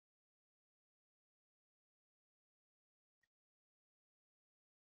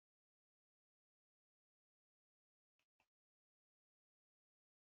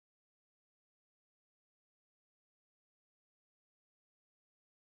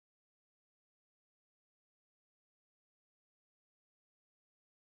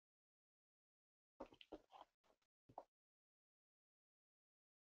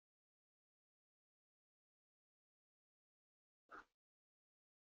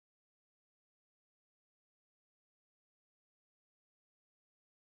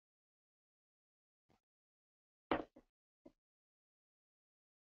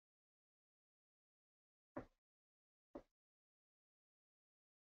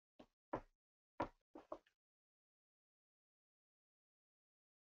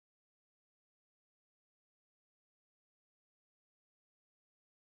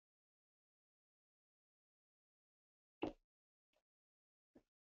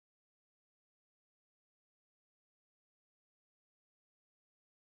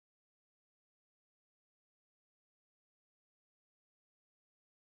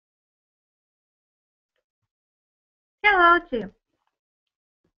Hello to you.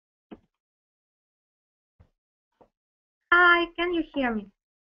 Hi, can you hear me?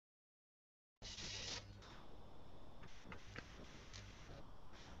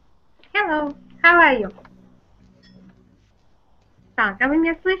 Hello, how are you? Так, а вы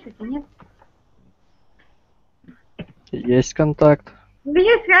меня слышите, нет? Есть контакт.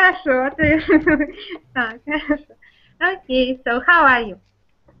 Есть, хорошо. Так, хорошо. Okay, so how are you?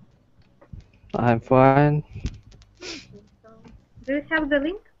 I'm fine. Do you have the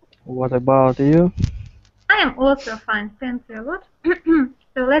link? What about you? I am also fine, thank you a lot.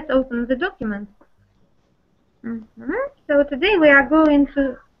 So let's open the document. So today we are going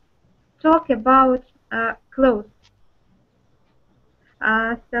to talk about clothes.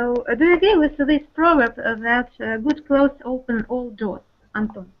 So do you agree with this proverb that good clothes open all doors,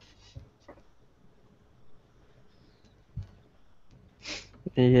 Anton?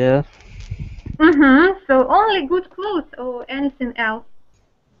 Yeah. So only good clothes or anything else?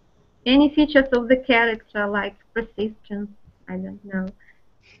 Any features of the character like persistence? I don't know.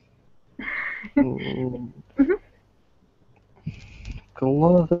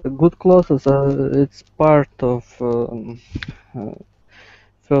 Good clothes it's part of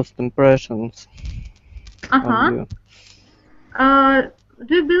first impressions on you.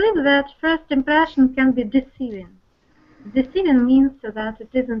 Do you believe that first impression can be deceiving? Deceiving means that it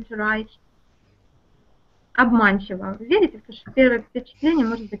isn't right. Обманчиво. Верите, что первое впечатление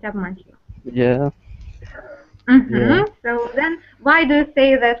может быть обманчиво? Yeah. Yeah. So then, why do you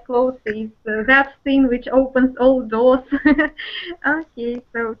say that clothes is that thing which opens all doors? Okay,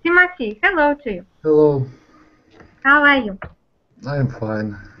 so Timothy, hello to you. Hello. How are you? I am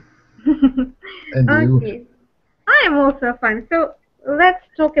fine. And Okay. you? I am also fine. So let's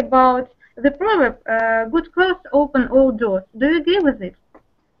talk about the proverb, good clothes open all doors. Do you agree with it?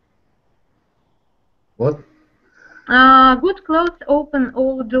 What? Good clothes open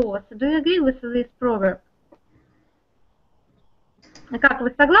all doors. Do you agree with this proverb? Как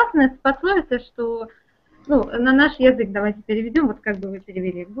вы согласны с пословицей, что, ну, на наш язык давайте переведем, вот как бы вы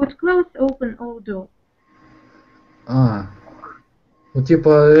перевели. Good clothes open all doors. Ну типа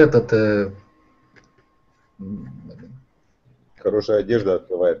этот... Хорошая одежда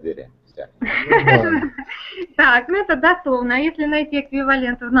открывает двери. Так, ну это дословно. А если найти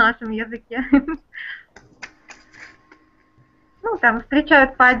эквивалент в нашем языке? Ну, там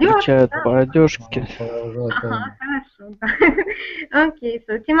встречают по одежке. Встречают по одежке. Ага, хорошо. Okay,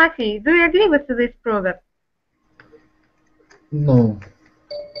 so Timothy, do you agree with this proverb? No.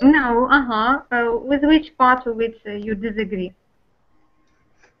 No, with which part of it you disagree?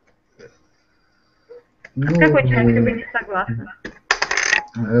 С какой частью вы не согласны?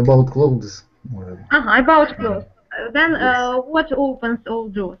 About clothes. About clothes. Then what opens all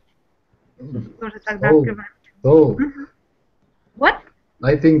doors? Тоже тогда открываем. Soul. What?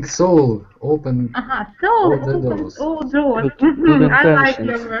 I think soul open Soul all the opens doors. all doors. Good I like intentions.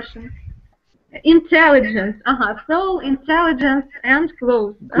 your version. Intelligence. Soul, intelligence, and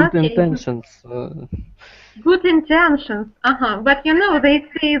clothes. Good intentions. Good intentions. But you know, they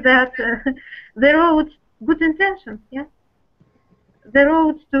say that the road, good intentions, yeah? The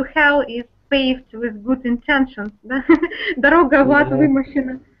road to hell is paved with good intentions. Да? Дорога в ад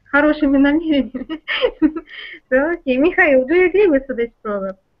вымощена хорошими намерениями. So, okay, Mikhail, do you agree with this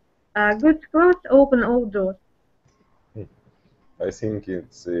proverb? Good clothes open all doors. I think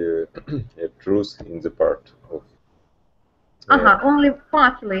it's a truth in the part of. Only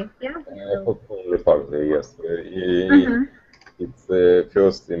partly, yeah? Only partly, yes. It's the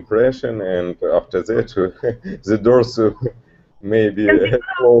first impression, and after that, the doors may be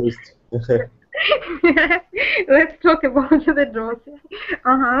closed. Let's talk about the doors.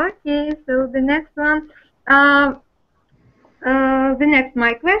 Okay, so the next one.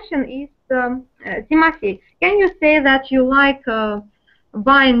 My question is, Timothy, can you say that you like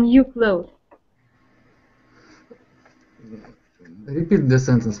buying new clothes? Repeat the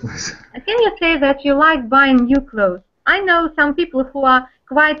sentence, please. Can you say that you like buying new clothes? I know some people who are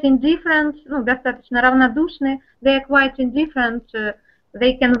quite indifferent, ну, достаточно равнодушны. They are quite indifferent.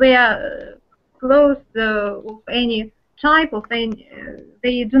 They can wear clothes of any type of any.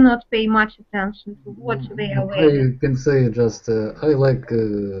 They do not pay much attention to what they are wearing. I can say just I like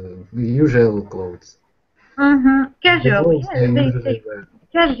usual clothes. Casual. Yes, They say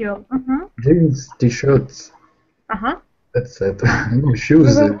casual. Jeans, t-shirts. That's it. No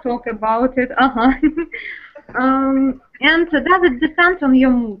shoes. We will talk about it. And does it depend on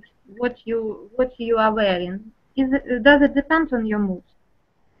your mood? What you are wearing? Does it depend on your mood?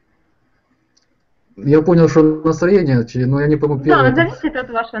 Я понял, что настроение, но я не помню первое. Да, зависит от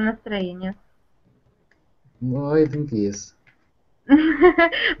вашего настроения. No, I think yes.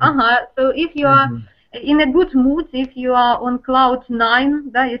 So if you are in a good mood, if you are on cloud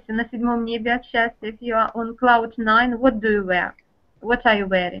 9, да, если на седьмом небе от счастья, if you are on cloud 9, what do you wear? What are you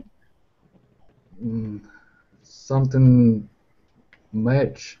wearing? Something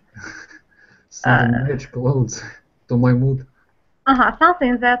match. Something match clothes to my mood.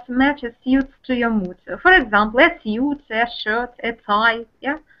 Something that matches suits to your mood. For example, a suit, a shirt, a tie,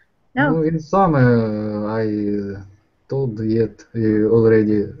 yeah? No? No, in summer I told yet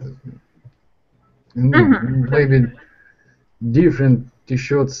already. Maybe different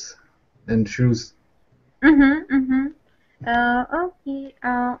t-shirts and shoes. Okay,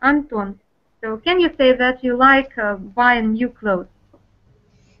 Anton. So can you say that you like buying new clothes?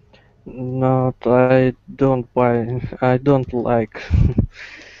 No, I don't buy. I don't like.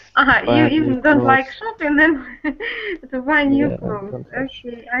 You even new don't clothes. like shopping then to buy new Yeah, I clothes. don't like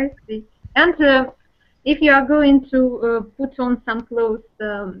Okay, I see. And if you are going to put on some clothes,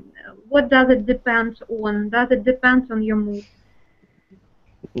 what does it depend on? Does it depend on your mood?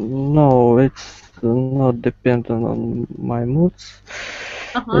 No, it's not dependent on my moods.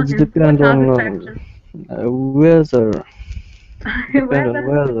 It's And depend what are on the factors? weather. Depend on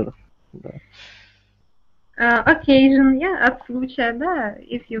weather. Occasion, yeah, от случая, да.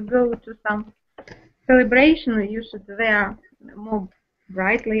 If you go to some celebration, you should wear more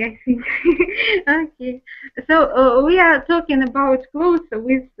brightly, I think. Okay. So we are talking about clothes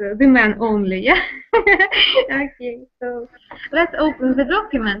with the men only, yeah? Okay, so let's open the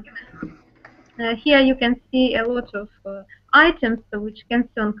document. Here you can see a lot of items which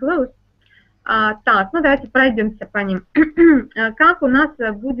concern clothes. Так, ну давайте пройдемся по ним. Как у нас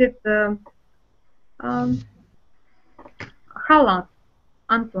будет халат,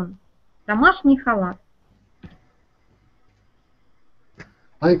 Антон? Домашний халат.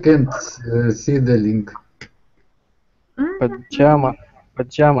 I can't see the link. Pajamas.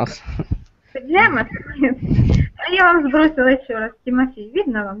 Пиджамас? Нет. Я вам сбросила еще раз, Тимофей.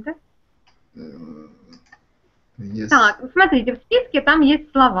 Видно вам, да? Yes. Так, смотрите, в списке там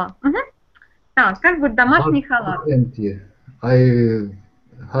есть слова. Так, как будет домашний халат? Empty. I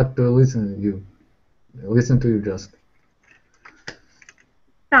had to listen to you just.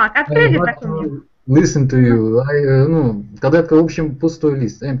 Так, I открыли had документ? to listen to you. Ну, когда в общем пустой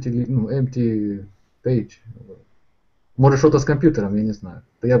лист, empty page. Может что-то с компьютером, я не знаю.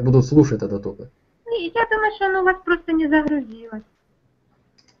 Я буду слушать это только. Я думаю, что оно у вас просто не загрузилось.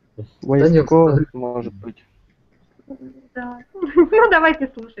 Waistcoat, может быть. Да. Ну, давайте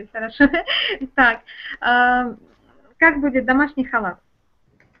слушать, хорошо. Так, как будет домашний халат?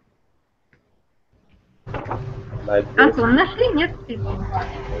 Антон, нашли? Нет списка?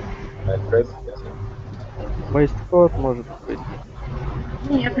 Waistcoat, может быть.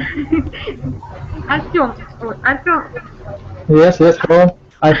 Нет. Артем. Артем. Yes, hello.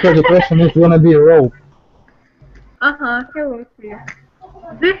 I heard the question is gonna be rope. Hello to you.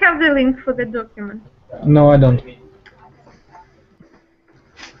 Do you have the link for the document? No, I don't.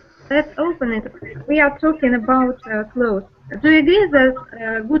 Let's open it. We are talking about clothes. Do you agree that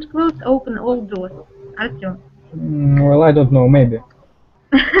good clothes open all doors, Артем? Well, I don't know, maybe.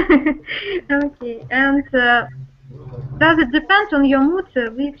 Okay, and does it depend on your mood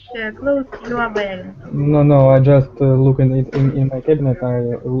which clothes you are wearing? No, I just look in my cabinet.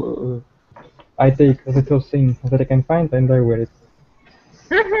 I take the first thing that I can find and I wear it.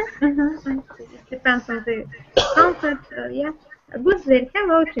 It depends on the comfort, yeah. Good day,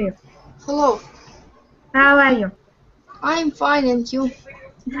 hello to you. Hello. How are you? I'm fine, and you?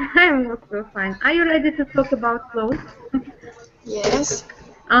 I'm also fine. Are you ready to talk about clothes? Yes.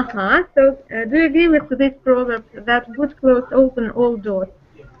 So, do you agree with this proverb that good clothes open all doors?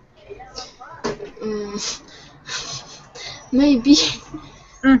 Maybe.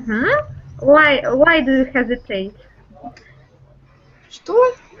 Why do you hesitate?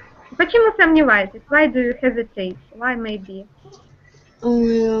 Что? Почему сомневаетесь? Why do you hesitate? Why maybe?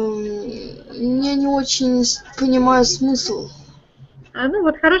 Я не очень понимаю смысл. Ну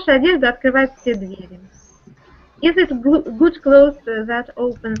вот хорошая одежда открывает все двери. Is it good clothes that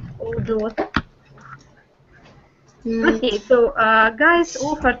open all doors? Okay, so guys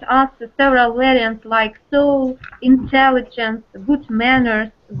offered us several variants like soul, intelligence, good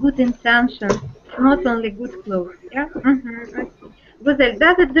manners, good intentions, not only good clothes. Yeah. Okay. Guzel,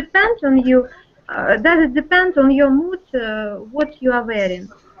 does it depend on you? Does it depend on your mood what you are wearing?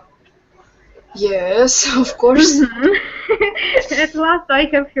 Yes, of course. At last I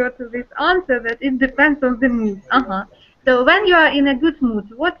have heard this answer that it depends on the mood. So when you are in a good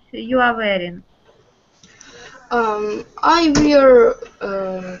mood, what you are wearing? I wear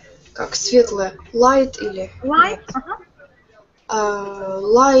как светлое, light или Light.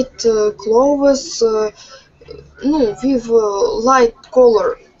 light clothes, ну, with light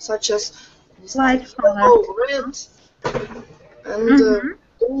color, such as Light color. yellow, red, and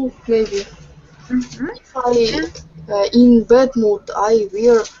blue, maybe. If I in bad mood, I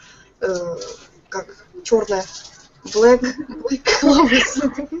wear как черное, black clothes.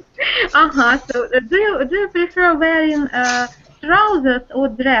 So do you prefer wearing trousers or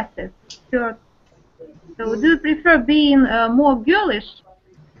dresses? Shirts. So do you prefer being more girlish?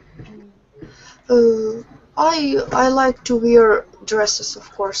 I like to wear dresses, of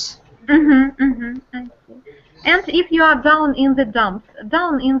course. I see. And if you are down in the dumps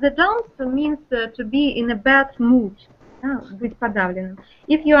means to be in a bad mood. Быть подавленным.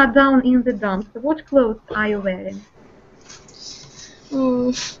 If you are down in the dumps, what clothes are you wearing?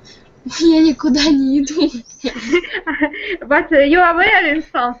 Я никуда не иду. But you are wearing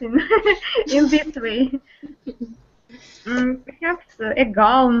something in this way. Perhaps a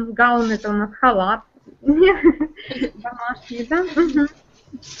gown. Gown это у нас халат. Домашний, да?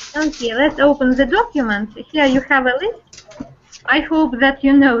 Okay, let's open the document. Here you have a list. I hope that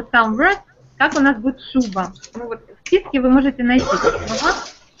you know some words. Как у нас будет шуба? Ну, вот в списке вы можете найти.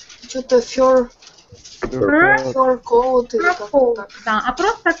 Что-то fur coat или как-то так. Да, а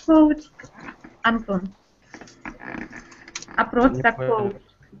просто coat, Антон. А просто coat.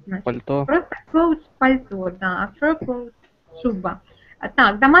 Пальто. Просто coat, пальто, да. А fur coat, шуба.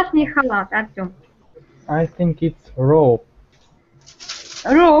 Так, домашний халат, Артем. I think it's robe.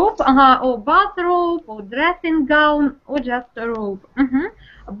 Robe, or bathrobe, or dressing gown, or just a robe.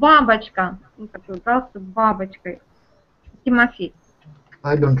 Бабочка, такой галстук бабочкой. Тимофей.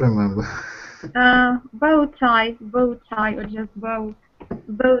 I don't remember. Bow tie, or just bow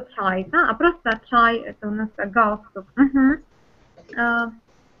tie, да? А просто tie это у нас галстук.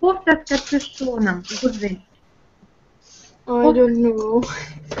 Кофта с капюшоном, гузель. I don't know.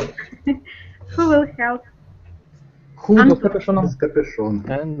 Who will help? Худ с капюшоном. С капюшон.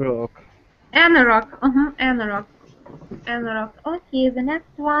 Anorak. Anorak. Okay, the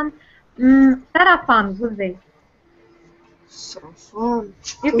next one. Сарафан, гузель. Сарафан.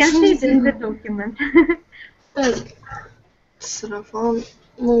 You can see it in the document. Сарафан.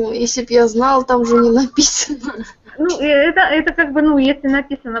 Ну, если б я знал, там же не написано. Ну, это как бы, ну, если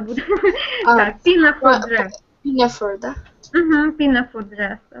написано будет. Так, pinafore dress. Pinafore, да? Pinafore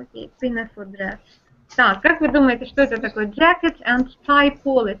dress. Окей, pinafore dress. Так, как вы думаете, что это такое? Jacket and tie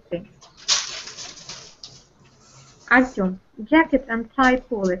policy. Артем, jacket and tie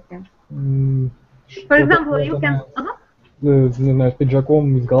policy. For example, you can... Не знаю, с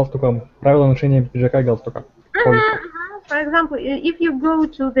пиджаком и с галстуком. Правила ношения пиджака и галстука. For example, if you go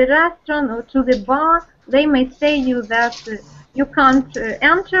to the restaurant or to the bar, they may say you that you can't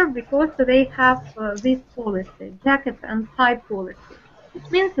enter because they have this policy, jacket and tie policy. It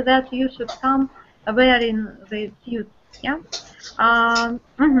means that you should come wearing the suit, yeah?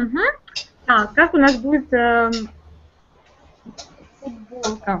 Так, как у нас будет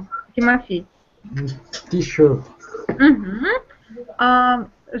футболка, Тимофей? T-shirt.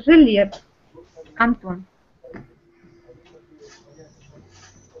 Жилет, Антон.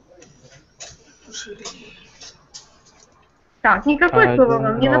 Так, никакое слово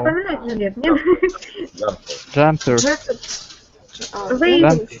вам не напоминает жилет, нет? Jumper.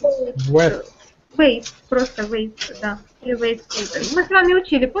 Waist, просто waist, да. Или waist. Мы с вами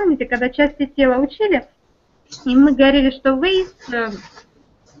учили, помните, когда части тела учили, и мы говорили, что waist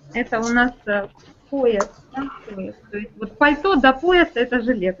это у нас пояс, да, пояс. То есть вот пальто до пояса это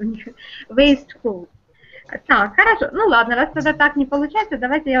жилет у них. Waistcoat. Так, хорошо. Ну ладно, раз тогда так не получается,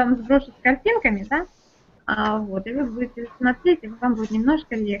 давайте я вам сброшу с картинками, да? Вот, и вы будете смотреть, и вам будет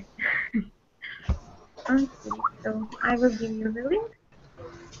немножко легче. Okay, so I will give you the link.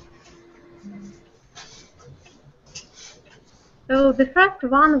 So the first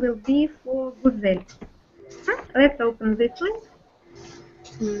one will be for Guzel. Let's open this link.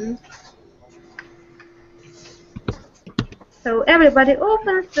 So everybody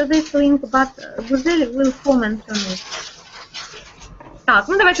opens this link, but Guzel will comment on it. Так,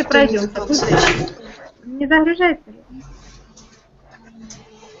 ну давайте пройдемся. Не загружается ли?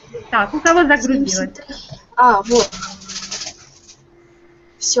 Так, у кого загрузилось? Вот.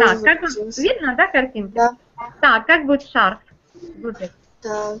 Все. Так, как видно, да, картинки? Да. Так, как будет шарф? Будет.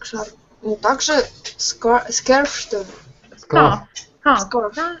 Так, шарф. Ну, также скарф, что ли? Скарф.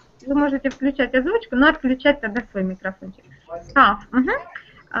 Скарф. Да? Вы можете включать озвучку, но отключать тогда свой микрофончик. Скарф.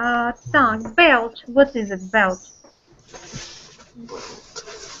 Так, belt. What is it, belt?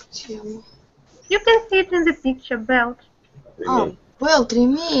 Тема. You can see it in the picture, belt. Belt,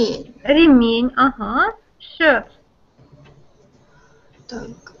 ремень. Ремень, ага. Shirt. Так.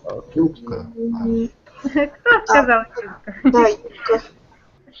 Юбка. Кто сказал юбка? Да, юбка.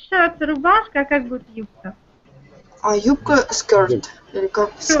 Shirt, рубашка, а как будет юбка? А юбка skirt. Или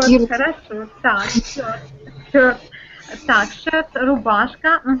как? Shirt, Скирт. хорошо. Так, shirt. Так, shirt,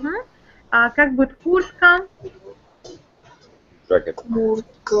 рубашка. Угу. А как будет куртка? Jacket.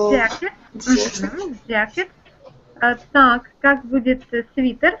 Куртка. Jacket. Угу. Jacket. Так, как будет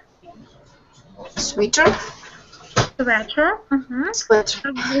свитер? Свитер. Sweater. Угу. Свитер.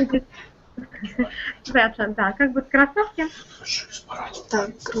 Как будет sweater, да. Как будут кроссовки? Так,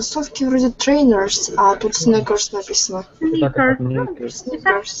 кроссовки вроде trainers, а тут sneakers написано. Sneakers.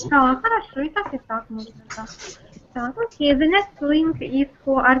 Sneakers. Да, хорошо, и так можно, да. Так, окей, the next link is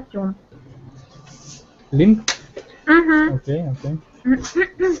for Артем. Link? Угу. Окей.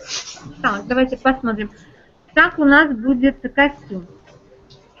 Так, давайте посмотрим. Как у нас будет костюм?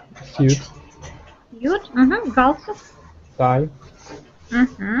 Suit. Ют, угу, галстук, Tie.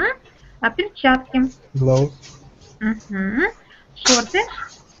 угу. А перчатки, Gloves. угу. Шорты,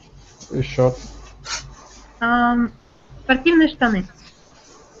 Shorts. спортивные штаны,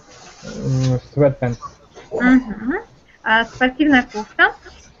 Sweatpants. угу. Спортивная кофта,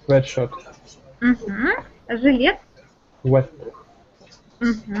 Sweatshirt. угу. Жилет, Vest.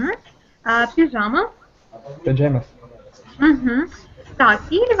 угу. Пижама, Pajamas. угу. Так,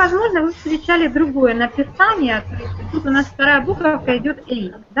 или, возможно, вы встречали другое написание. То есть тут у нас вторая буковка идет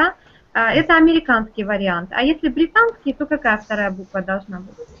A, да? Это американский вариант. А если британский, то какая вторая буква должна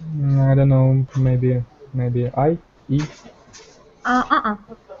быть? I don't know. Maybe I. E.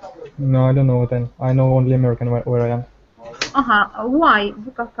 No, I don't know then. I know only American where I am. Ага, Y,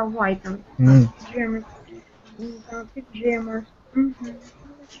 буковка Y там. Pajamas. Pajamas.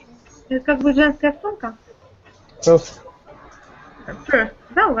 Это как бы женская сумка? First. First,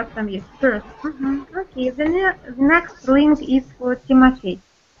 да, у вас там есть first. Окей, the next link is for Тимофей.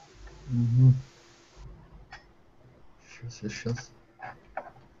 Сейчас.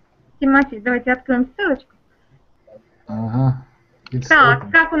 Тимофей, давайте откроем ссылочку. Ага.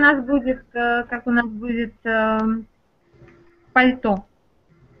 Так, как у нас будет пальто?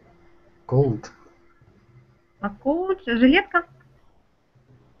 Cold. А коут, жилетка?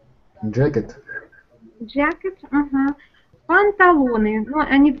 Jacket. Jacket, ага. Панталоны. Ну,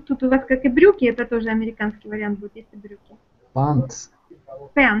 они тут у вас как и брюки, это тоже американский вариант будет, если брюки. Pants.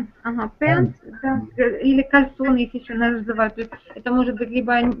 Pants, ага, pants, да. Или кальсоны их еще называют. То есть это может быть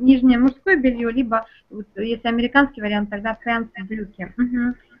либо нижнее мужское белье, либо, вот, если американский вариант, тогда pants, брюки.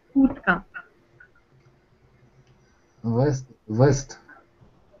 Угу. Куртка. Vest.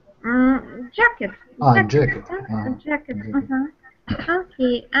 Jacket. Jacket. Jacket.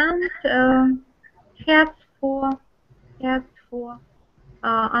 Okay, and hat for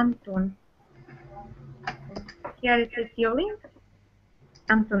Антон. Here is your link.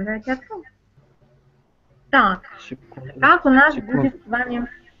 Антон, давайте откроем. Так, как у нас будет с вами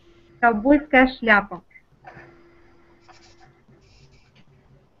ковбойская шляпа?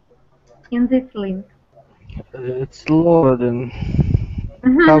 In this link. It's lower than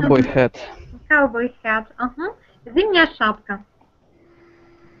cowboy hat. Cowboy hat, ага. Зимняя шапка.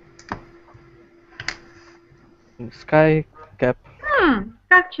 Sky cap.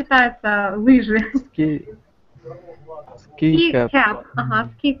 Как читается лыжи? Ski Ski cap. cap, ага,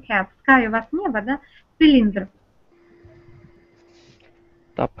 ski cap. Sky у вас небо, да? Цилиндр.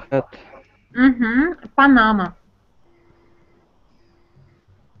 Top hat. Угу. Панама.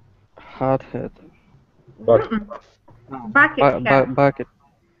 Hard hat. Bucket. Bucket hat. Bucket.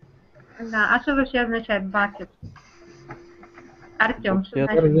 Да, а что вообще означает bucket? Артем, что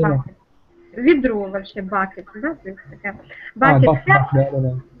Букет. значит bucket? Ведро вообще bucket, да? То есть такая bucket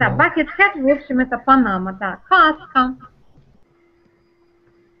hat. Да, bucket hat, в общем, это Панама, да. Каска.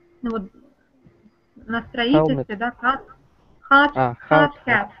 Ну вот на строительстве, да, hard hat.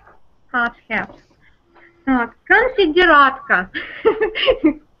 Hard hat. Так, конфедератка.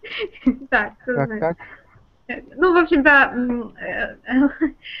 Так, Как? ну, в общем-то,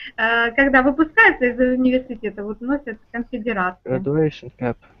 когда выпускаются из университета, вот носят конфедератку. Graduation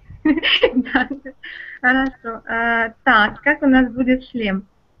cap. Да, хорошо. Так, как у нас будет шлем?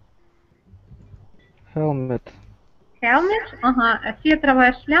 Helmet. Helmet, ага,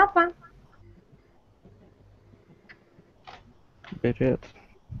 фетровая шляпа. Берет.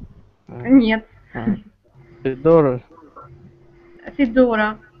 Нет. Fedora.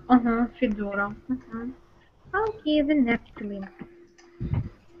 Федора. Ага, федора. Окей, the next link.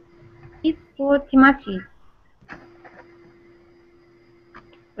 It's for Тимофей.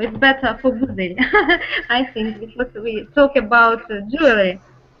 it's better for гузель. I think, because we talk about jewelry.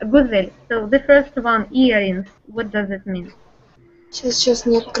 Гузель. So the first one, earrings. What does it mean? Сейчас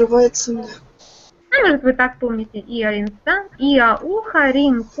не открывается у меня. Ну, может, вы так помните, earrings, да? Иа, ухо,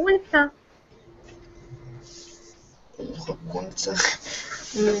 ринг, кольца. Ухо, кольца.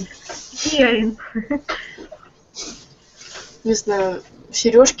 Earrings. Не знаю,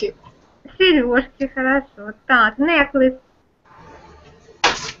 сережки. Сережки, хорошо. Так, necklace.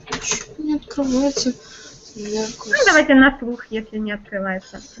 Чё не открывается? Ну, Necklace. давайте на слух, если не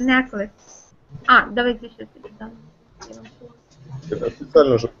открывается. Necklace. А, давайте сейчас передам. Это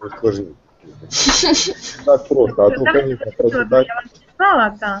специально, чтобы усложнить. Так просто, а то, конечно, прочитать. Я вам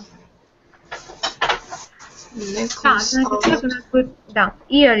писала, да. Так, Necklace. значит, вот у нас будет, да,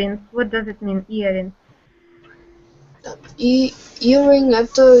 earrings. What does it mean, earrings? Так, и earring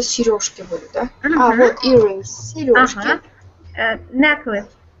это сережки были, да? А, вот earrings, сережки. Ага. Necklace.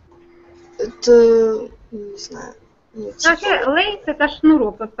 Это, не знаю. Ну, Вообще, lace это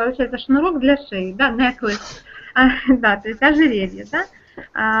шнурок, вот получается шнурок для шеи, да, necklace. Да, то есть ожерелье, да.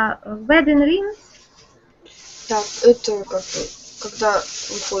 Wedding ring. Так, это как когда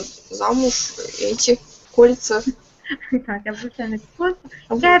выходит замуж, эти кольца. Так, обручальный кольца.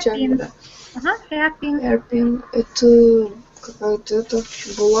 Обручальные, да. Ага, hairpin. Hairpin это какая-то это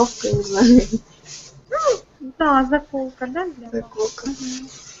булавка, не знаю. Да, заколка, да, для Заколка.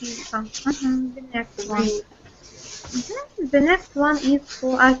 The next one. The next one is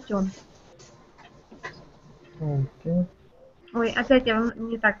for Артем. Okay. Ой, опять я вам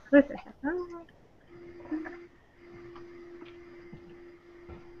не так слышу сейчас.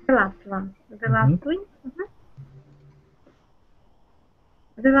 The last one. The last one.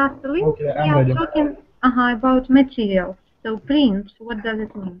 The last one. Okay, We I'm are ready. talking about materials. So print. What does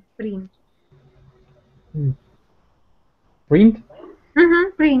it mean? Print. Print,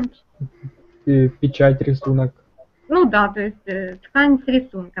 Print. печать, рисунок, Ну да, то есть ткань с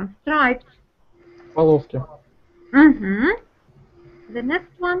рисунком. Stripes. полоски, The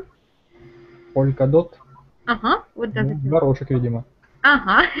next one. polkadot, Ага. What does it mean? горошек, видимо.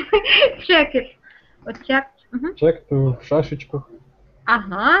 Ага. Check it. Вот checked. Чек, шашечку.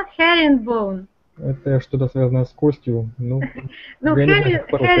 Ага. Herringbone. Это что-то связанное с костью. Ну, Ну, я не знаю, как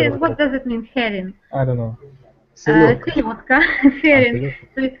по-русски herring, what это. does it mean, herring? I don't know. Селедка. Селедка. Herring. селедка.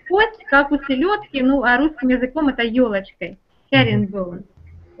 То есть кость, как у селедки, ну, а русским языком это елочкой. Herringbone.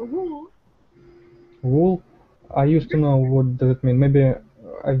 Wool. I used to know what does it mean. Maybe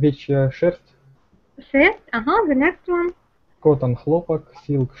овечья шерсть, Шерсть. Ага. The next one. cotton, хлопок,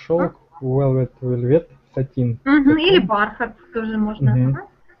 silk, шелк, velvet, сатин. Или бархат тоже можно. Ага.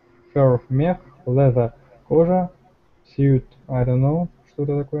 Fur, мех, leather, кожа, suit, I don't know, что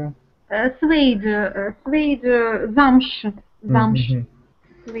это такое. Suede, замш. Замш.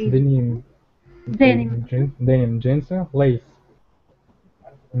 Suede. Denim, джинсы, lace,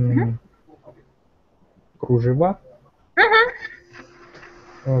 кружева,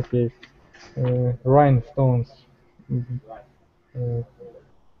 окей, rhinestones,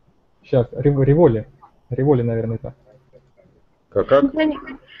 сейчас, револи, наверное, это. Как?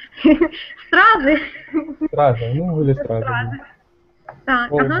 Стразы. Стразы, ну или стразы.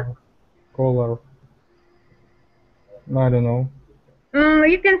 Так, ага. Color, I don't know.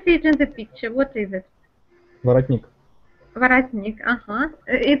 You can see it in the picture. What is it? Воротник. Воротник, ага.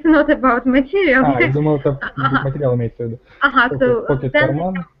 It's not about material. Я думал, это материал имеется в виду. Ага, so Pocket,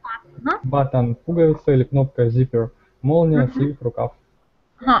 карман, button, пуговица или кнопка zipper, молния, слив, рукав.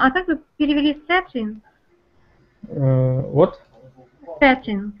 Ага, а как вы перевели satin? Вот.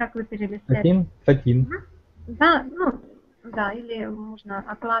 Satin, как вы перевели satin? Сатин. Да, ну, да, или можно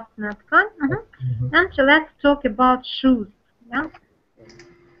атласная ткань. And let's talk about shoes. Да?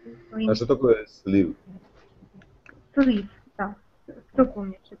 А что такое слив? Sleeve, да. Кто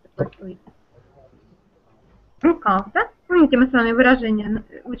помнит, что такое sleeve? Рукав, да? Помните, мы с вами выражение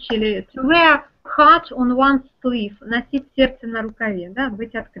учили to wear heart on one's sleeve, носить сердце на рукаве, да,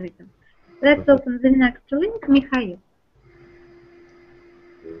 быть открытым. Let's open the next link, Михаил.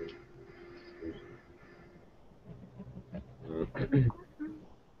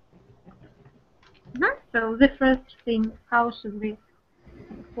 So the first thing, how should we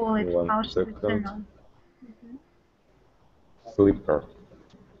call it? How should we pronounce? Slipper.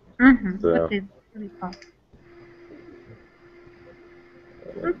 What is slipper?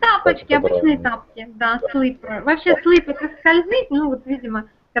 Ну, тапочки, обычные тапки, да, слипер. Вообще слип это скользить, ну вот, видимо,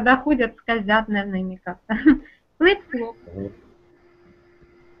 когда ходят, скользят, наверное, ими как-то. Слип-флоп.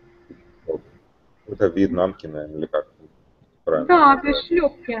 Это вьетнамки, наверное, или как? Правильно. Да, это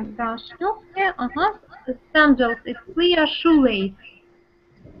шлепки, да, шлепки, ага. Sandals is clear shoelace.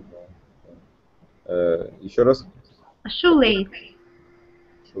 Еще раз. Shoelace.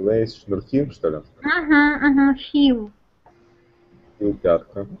 Shoelace, шнурки, что ли? Heel. Heel,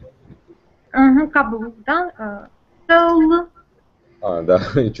 пятка. Каблук, да? Sole. А, да,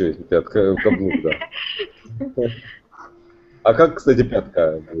 и что, если пятка, каблук, да. А как, кстати,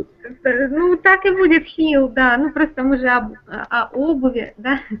 пятка будет? Ну, так и будет heel, да. Ну, просто мы же о обуви,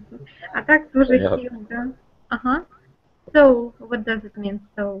 да? А так тоже heel, да. Ага. So, what does it mean,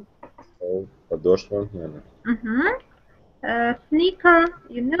 so? Подошва, наверное. Sneaker,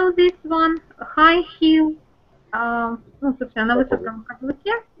 you know this one. High heel. Ну, собственно, на высоком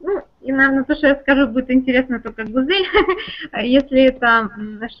каблуке. Ну, и, наверное, то, что я скажу, будет интересно только гузель. Если это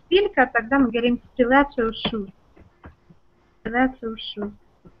шпилька, тогда мы говорим stiletto shoes. Stiletto shoes.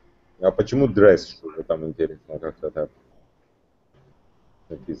 А почему dress shoes? Там интересно, как-то так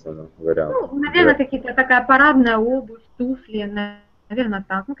написано, вариант. Ну, наверное, какие-то такая парадная обувь, туфли, наверное,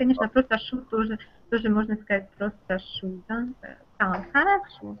 так. Ну, конечно, просто shoe тоже можно сказать просто shoe, да? Так,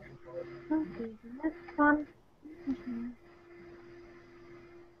 хорошо. Okay, next one.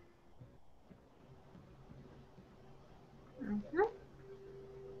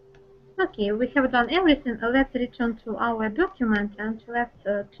 Okay, we have done everything. Let's return to our document and let's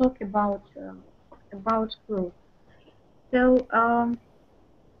talk about clothes. So,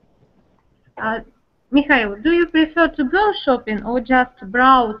 Mikhail, do you prefer to go shopping or just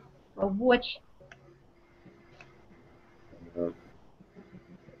browse or watch?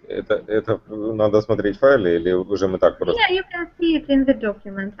 Это надо смотреть файлы или уже мы так просто? Yeah, you can see it in the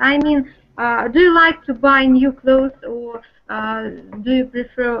document. I mean, do you like to buy new clothes or do you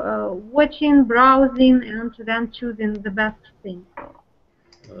prefer watching, browsing, and then choosing the best thing?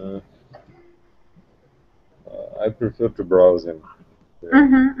 I prefer to browsing.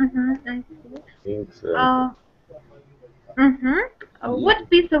 I see. What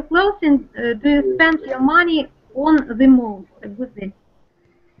piece of clothing do you spend your money on the most?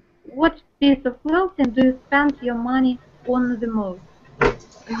 What piece of clothing do you spend your money on the most?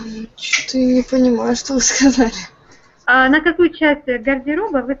 Что-то я не понимаю, что вы сказали. На какую часть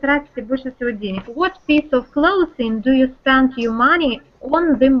гардероба вы тратите больше всего денег? What piece of clothing do you spend your money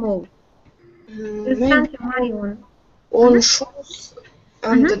on the most? Do you spend your money on? On shoes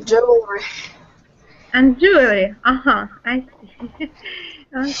and jewelry. And jewelry. I see.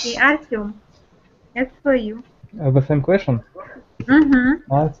 Okay, Artyom, that's for you. The same question?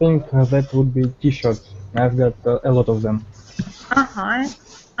 I think that would be t-shirts. I've got a lot of them.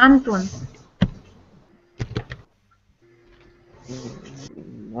 Anton.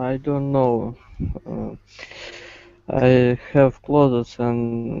 I don't know. I have clothes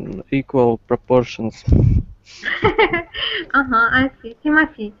in equal proportions. I see.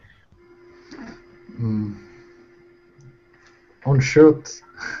 Timothy. On shirt.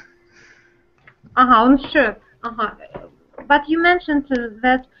 On shirt. But you mentioned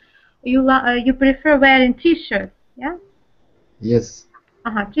that you prefer wearing t-shirts, yeah? Yes.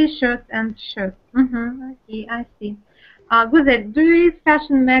 T-shirts and shirts. Okay, I see. Guzel, do you read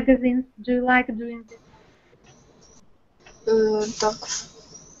fashion magazines? Do you like doing this? Так.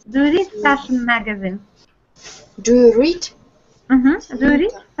 Do you read fashion magazines? Do you read? Do you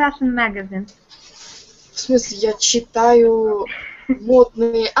read fashion magazines? В смысле, я читаю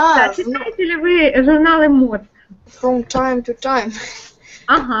модные... читаете ли вы журналы мод? From time to time.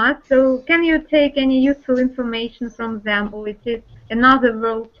 So can you take any useful information from them, or it is another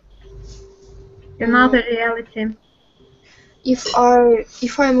world, another reality? If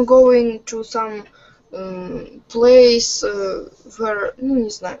I'm going to some place where, ну не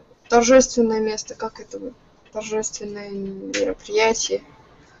знаю, торжественное место, как это будет? Торжественное мероприятие.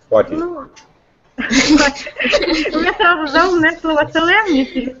 У меня сразу заумное слово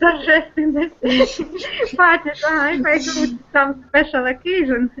solemnity или торжественность. Parties, if I go to some special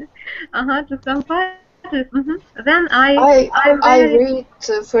occasion, to some parties, then I read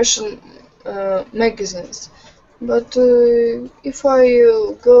fashion magazines, but if I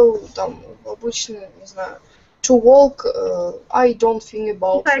go там обычно, не знаю, to walk, I don't think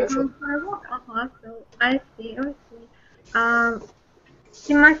about fashion. If I go for a walk, so I see.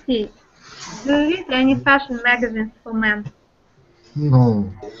 Timothy, do you read any fashion magazines for men?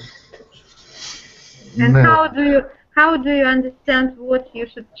 No. And No. how do you understand what you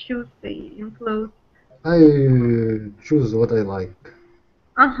should choose in clothes? I choose what I like.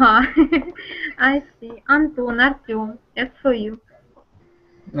 I see. Anton, Artyom, that's for you.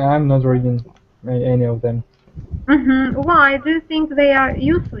 I'm not reading any of them. Why? Do you think they are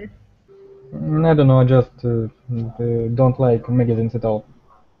useless? I don't know, I just don't like magazines at all.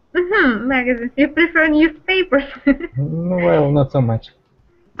 Magazines. You prefer newspapers? Well, not so much.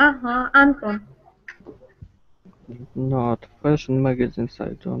 Anton. Not fashion magazines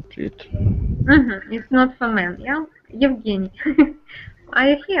I don't read. It's not for men, yeah? Евгений. Are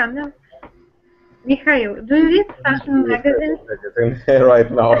you here? No. Mikhail, do you read fashion magazines?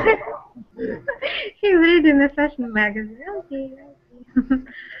 Right now. He's reading a fashion magazine. Okay, okay.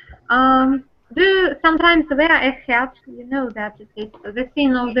 Do you sometimes wear a hat? You know that it's the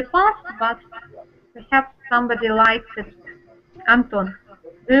thing of the past, but perhaps somebody likes it. Anton,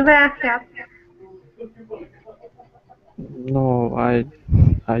 do you wear a hat? No,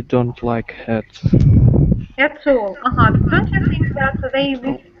 I don't like hats. At all. Don't you think that they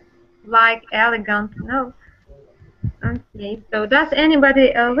look like elegant? No. Okay, so does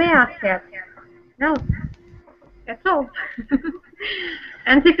anybody wear a hat? No. At all.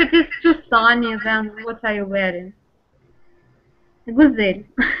 And if it is too sunny, then what are you wearing? Гузель.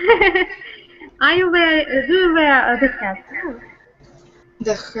 Are you do you wear the hat? No.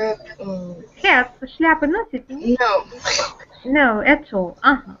 The hat. Hat, шляпы носите? No. No, at all.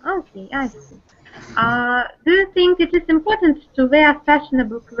 Okay, I see. Do you think it is important to wear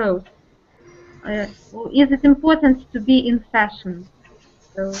fashionable clothes? Is it important to be in fashion?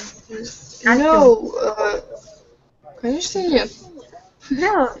 So, No. Конечно нет.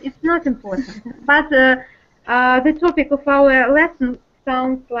 no, it's not important. But the topic of our lesson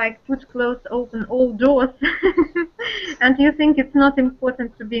sounds like put clothes open all doors. And you think it's not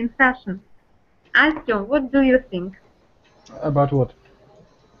important to be in fashion. Артем, what do you think? About what?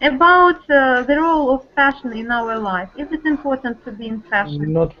 About the role of fashion in our life. Is it important to be in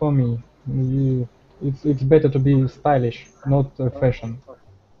fashion? Not for me. It's better to be stylish, not fashion.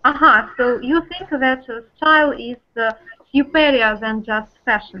 So you think that style is superior than just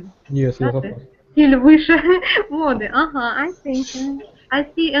fashion? Yes, yes, of That is course. стиль выше моды. I think. I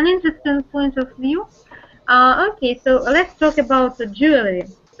see an interesting point of view. Okay, so let's talk about jewelry.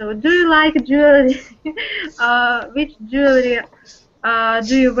 So do you like jewelry? Which jewelry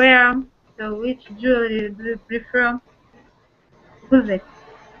do you wear? So which jewelry do you prefer? Гузель.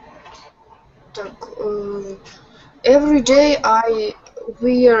 Так, every day I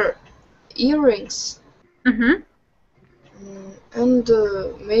wear earrings. And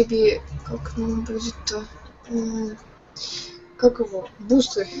maybe как будет-то? Как его?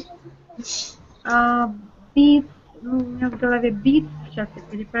 Бусы. Beats. Ну, у меня в голове beats. Сейчас я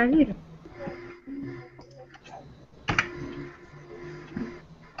перепроверю.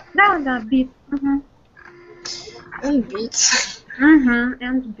 Да, beats. And beads.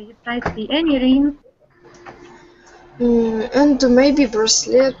 And beats. I see. Any rings? And maybe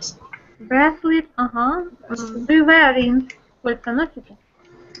bracelet. Bracelet. Do you wear rings? Сколько носите?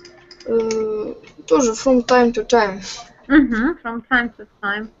 Тоже from time to time. From time to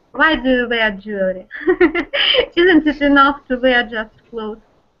time. Why do you wear jewelry? Isn't it enough to wear just clothes?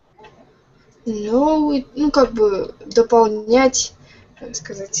 Ну, как бы дополнять, как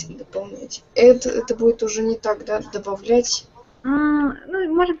сказать, дополнять. Это будет уже не так, да, добавлять.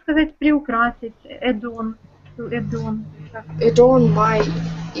 Ну, можно сказать, приукрасить. Add on. To add on. Add on my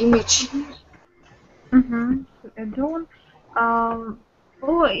image. To add on.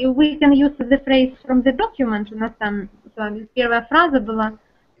 We can use the phrase from the document. У нас там с вами первая фраза была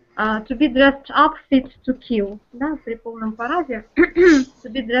to be dressed up fit to kill. Да, при полном параде. To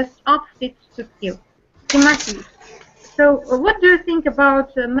be dressed up fit to kill. Тимофей. So, what do you think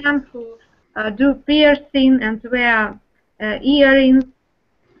about men who do piercing and wear earrings,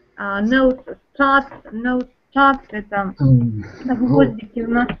 nose studs, это гвоздики в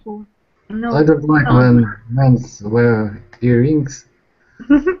носу? I don't like when men wear earrings.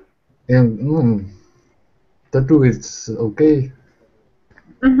 And tattoo is okay.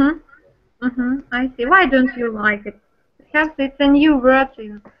 I see. Why don't you like it? Perhaps it's a new word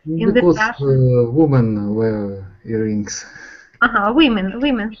in the Because fashion. women wear earrings.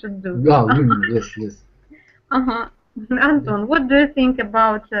 Women should do. Women, yes. Anton, what do you think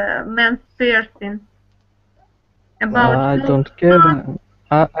about men's piercing? I don't care.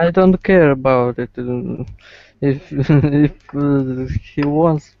 I don't care about it. If he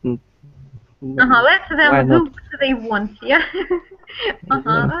wants. Let them why do not? what they want. Yeah.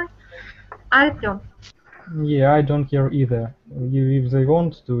 Артем. Yeah, I don't care either. If they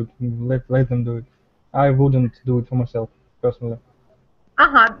want to, let them do it. I wouldn't do it for myself, personally.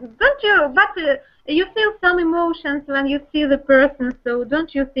 Don't you? But you feel some emotions when you see the person. So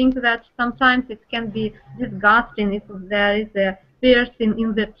don't you think that sometimes it can be disgusting if there is a piercing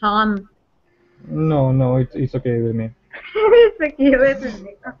in the tongue? No, it's okay with me. It's okay with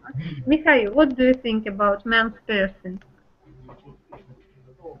me. Mikhail, what do you think about men's piercing?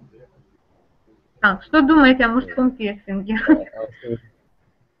 Так, что думаете о мужском пирсинге?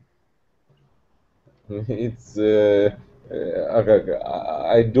 it's I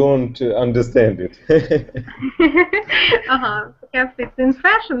don't understand it. Perhaps it's in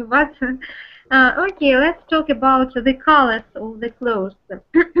fashion, but okay, let's talk about the colors of the clothes.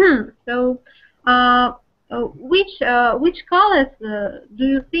 So, which colors do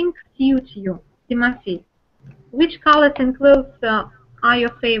you think suit you, Timothy? Which colors in clothes are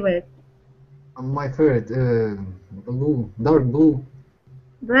your favorite? My favorite, blue, dark blue,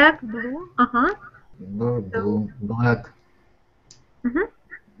 Black, blue, dark blue, black.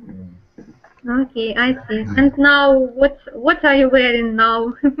 Okay, I see. And now, what are you wearing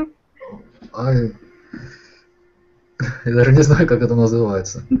now? Я даже не знаю, как это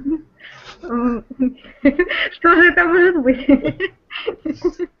называется. Что же это может быть?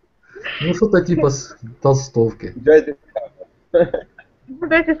 Ну, что-то типа толстовки. Ну,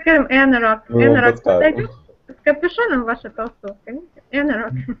 давайте скажем энорок. Энорок подойдет? С капюшоном ваша толстовка?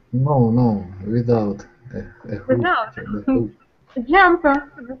 Энорок. No, without a hood. Without? Jumper.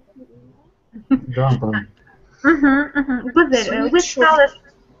 Jumper. Гузель, which colors?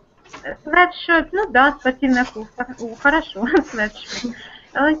 Sweatshirt, ну да, спортивная куртка. Хорошо, sweatshirt.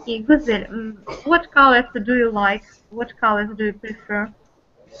 Okay, Гузель, what colors do you like? What colors do you prefer?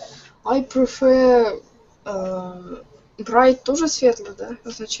 I prefer bright тоже светлый, да,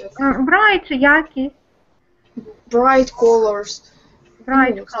 означает? Bright, яркий. Bright colors.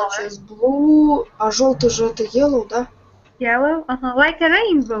 Bright Ну, colors. значит, blue, а желтый же это yellow, да? Yellow, like a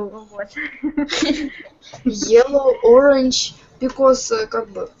rainbow or what? Yellow, orange, because как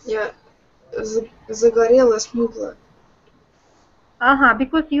бы я загорелая, смуглая.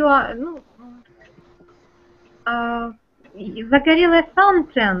 Because you are, ну, загорелая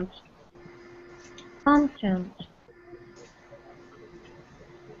suntanned. Suntanned.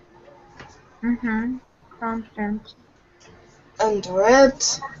 Suntanned. And red,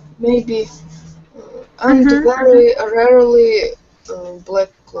 maybe, and very rarely black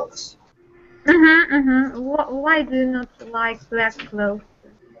clothes. Why do you not like black clothes?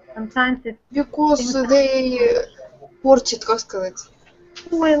 Sometimes it's Because they портит, как сказать,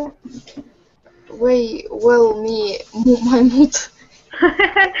 well. my mood.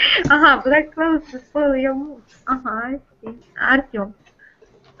 Black clothes spoil your mood. I see. Артем,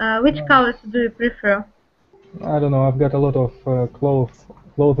 which colors do you prefer? I don't know, I've got a lot of clothes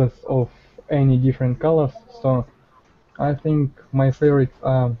of any different colors, so I think my favorites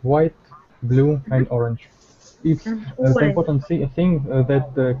are white, blue and orange. It's the important thing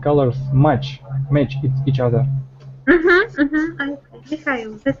that the colors match each other. I see.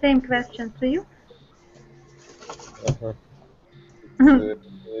 Mikhail, the same question to you.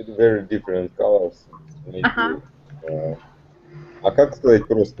 It's very different colors. А как сказать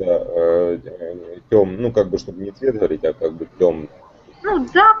просто ну как бы, чтобы не цвет говорить, а как бы темный? Ну,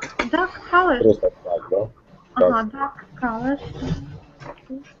 dark colors. Просто так, да? Dark colors.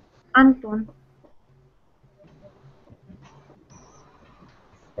 Антон.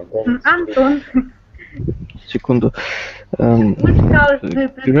 Антон. Секунду. Which colors do you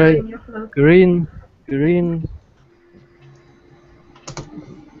prefer in your clothes? Green.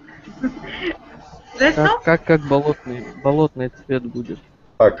 Как болотный цвет будет?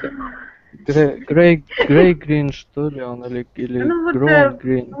 Грей-грин, что ли он, или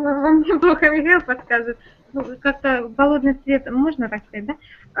гроун-грин? Вам неплохо Михаил подсказывает. Ну, как-то болотный цвет, можно так сказать, да?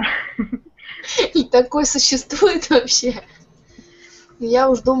 И такой существует вообще. Я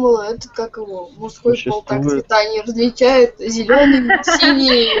уж думала, это как его, мужской пол так цвета не различает, зеленый,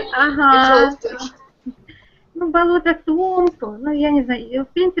 синий и желтый. Ну, болото свомпу, ну, я не знаю, в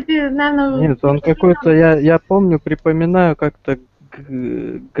принципе, наверное... Нет, он какой-то, я помню, припоминаю, как-то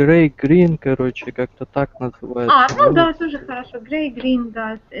грей-грин, короче, как-то так называется. Ну да, тоже хорошо, грей-грин,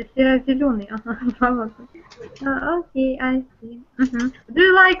 да, серо-зеленый, болото. Окей, I see. Do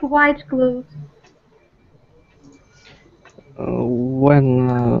you like white clothes?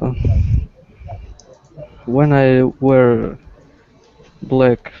 When I wear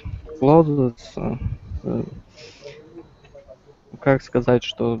black clothes, как сказать,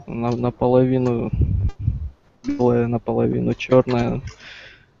 что наполовину белое, наполовину черное,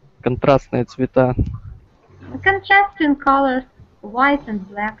 контрастные цвета. Contrasting colors, white and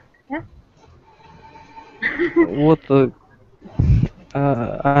black, yeah? Вот,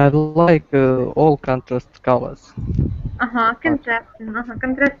 I like all contrast colors. Contrasting,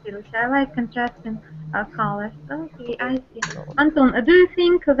 контрастирующие. I like contrasting colors. Okay, I see. Anton, do you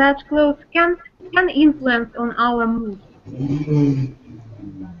think that clothes can influence on our mood?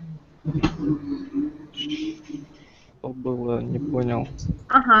 Что было, не понял.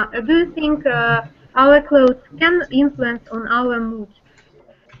 Do you think our clothes can influence on our mood?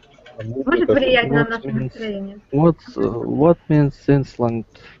 Может влиять на What наше means настроение. what means Inland?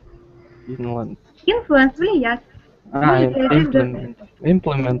 Inland. Influence влиять. Будет ли Implement.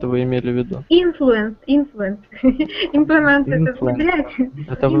 Implement вы имели в виду? Influence. Implement это Influence. внедрять.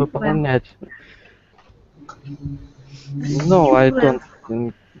 Это Influence. выполнять. No, I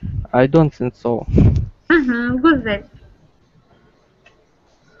don't think so. Гузель.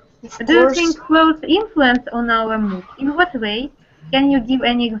 Of Do you course, think clothes influence on our mood? In what way? Can you give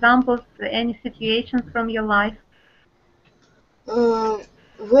any examples, any situations from your life?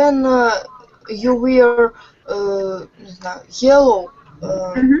 when you wear, не знаю, yellow,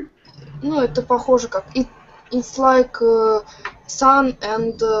 ну, это похоже как it's like sun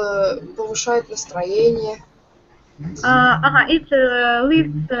and повышает настроение. It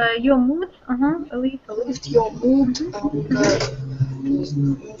lifts your mood. Lift your mood and не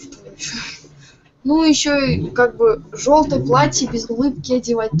знаю, ну, что еще. Ну, еще и как бы желтое платье без улыбки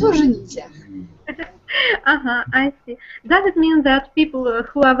одевать тоже нельзя. I see. Does it mean that people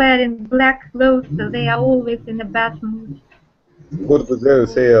who are wearing black clothes, they are always in a bad mood? What would they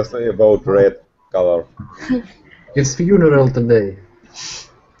say about red color? It's funeral today.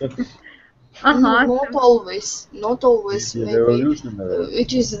 Not always, It's maybe revolutionary.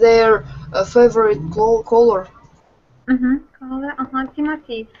 it is their favorite color. Color.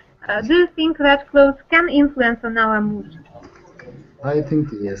 Timothy, do you think that clothes can influence on our mood? I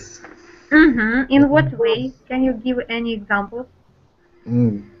think yes. In what way? Can you give any examples?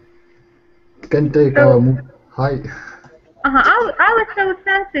 Can take our mood high. I was so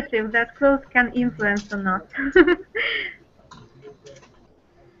sensitive that clothes can influence on us.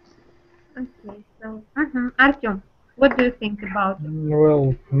 Okay, so Artyom, what do you think about it?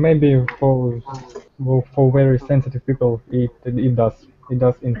 Well, maybe for very sensitive people, it does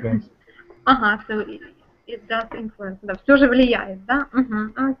influence. So it does influence. Да, все же влияет, да?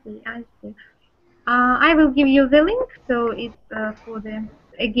 Okay, I see. I will give you the link, so it's for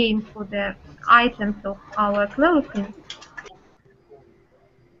the items of our clothing.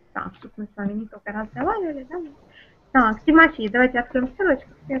 Так, тут мы с вами не только разговаривали, да? Так, Тимофей, давайте откроем ссылочку.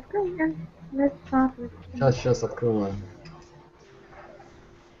 Все откроем. Let's start with... Сейчас открываем.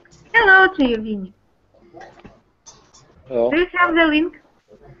 Hello to you, Vinny. Hello. Do you have the link?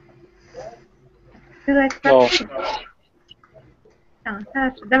 Do you like that? Так,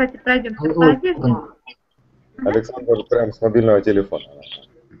 хорошо, давайте пройдемся по одежде. Александр прям с мобильного телефона.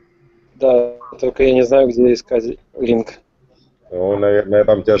 Да, только я не знаю, где искать линк. Ну, наверное,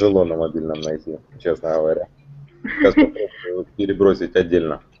 там тяжело на мобильном найти, честно говоря. Сейчас попробую перебросить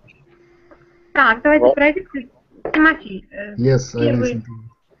отдельно. Так, давайте пройдемся. Тимофей. Yes, I Первый. listen.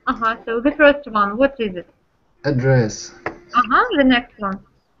 So the first one, what is it? Address. The next one.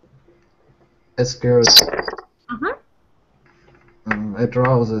 A skirt. A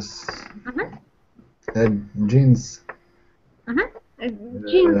trousers. Jeans.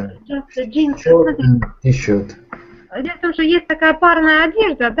 Jeans, just jeans. Short and t-shirt. Дело в том, что есть такая парная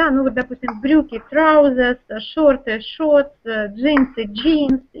одежда, да, ну вот, допустим, брюки, trousers, шорты, shorts, джинсы,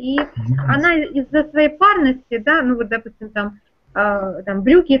 jeans, и она из-за своей парности, да, ну вот, допустим, там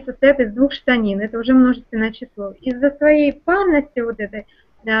брюки состоят из двух штанин, это уже множественное число. Из-за своей парности вот этой,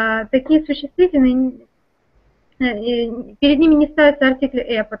 такие существительные, перед ними не ставятся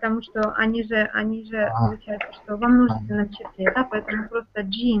артикли потому что они же получается, что во множественном числе, да, поэтому просто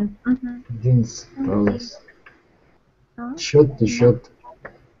jeans. Jeans, trousers. Shirt, t-shirt.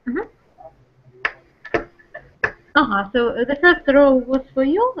 So the first row was for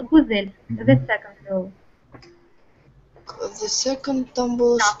you, Гузель, the second row. The second там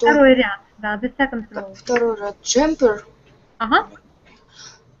было Да, что? второй ряд, да, the second row. Второй ряд джемпер. Ага.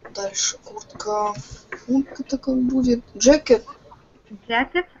 Дальше куртка. Куртка такой будет. Джекет.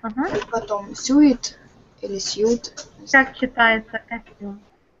 Jacket, ага. И потом сюит или сьют. Как читается костюм?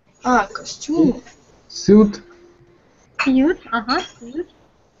 Костюм. Suit. Suit, ага, suit.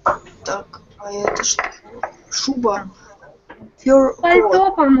 Так, а это что? Шуба. Fur coat.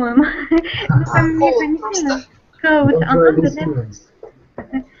 Пальто, по-моему. Ну, там не сильно. Coat,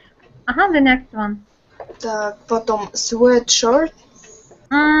 the next one. Так, потом sweatshirt.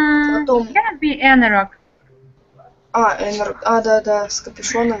 Потом... Can it be anorak? Да, с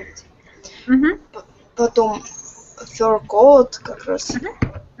капюшоном. Потом fur coat как раз.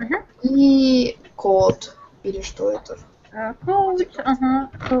 И coat. Или что это? Coat,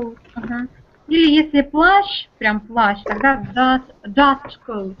 Или если плащ, прям плащ, тогда dust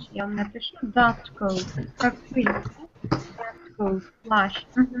coat. Я вам напишу dust coat. Как вы? Dust coat, плащ.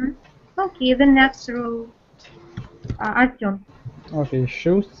 Okay, the next row. Артем. Okay,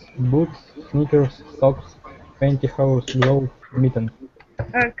 shoes, boots, sneakers, socks, pantyhose, glove, mitten.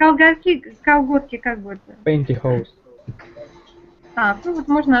 колготки как будет? Pantyhose. Так, ну вот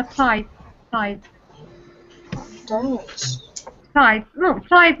можно tights. Tights. Ну,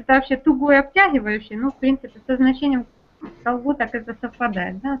 tight это вообще тугой обтягивающий, ну, в принципе, со значением колготок это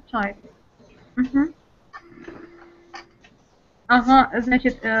совпадает, да, tight. Угу. Ага,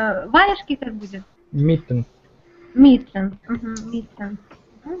 значит, варежки как будет? Mittens. Mittens. Угу, mittens.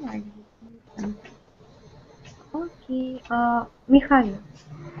 Mittens. Окей. Михаил.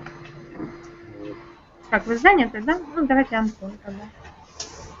 Так, вы заняты, да? Ну, давайте Антон тогда.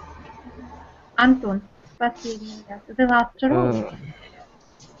 Антон, последний раз. The last row.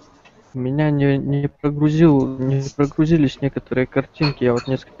 Меня не прогрузились некоторые картинки, я вот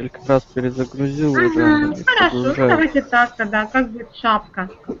несколько раз перезагрузил уже. Хорошо, ну давайте так тогда, как будет шапка.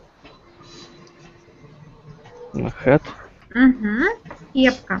 Hat. Угу.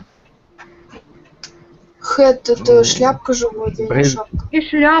 Кепка. Hat это шляпка же вроде, не шапка. И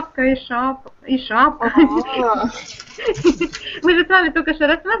шляпка, и шапка. Мы же с вами только что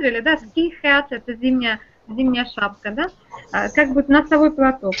рассматривали, да, ski hat это зимняя шапка, да? Как будет носовой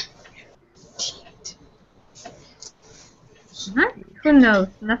платок. Who knows?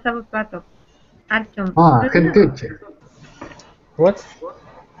 Носовой платок. Артем. handkerchief. What?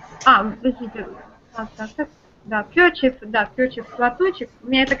 Подождите. Так. Да, kerchief, платочек. У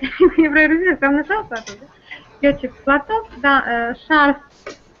меня это не прогрузилось, там носовой платок, да? Kerchief, платок, да, шарф.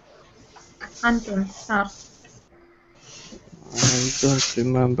 Антон, шарф. I don't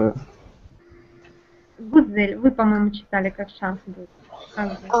remember. Гузель, вы, по-моему, читали, как шарф будет.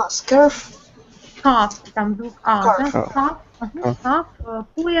 Scarf. Скаф, там звук да? Скаф,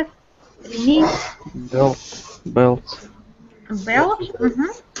 пояс, ремень. Belt.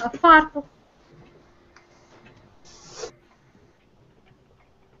 Фартук.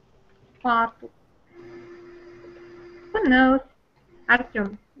 Who knows?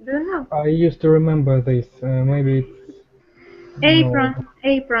 Артем, do you know? I used to remember this. Maybe it's Apron.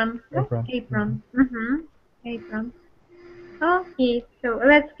 Apron. Apron. Okay, so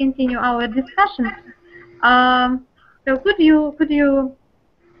let's continue our discussion. So could you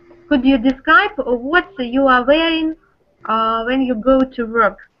describe what you are wearing when you go to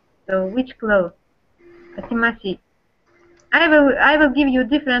work? So which clothes? Timothy. I will give you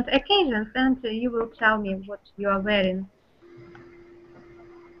different occasions and you will tell me what you are wearing.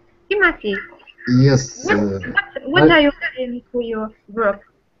 Timothy. Yes. What are you wearing for your work?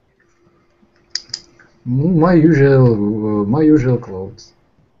 My usual clothes.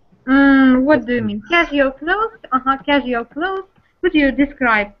 What do you mean? Casual clothes? Casual clothes. Could you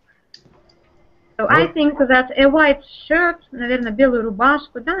describe? So I think that a white shirt, наверное, белую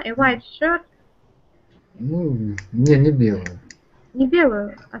рубашку, да? A white shirt. Ну, не белую. Не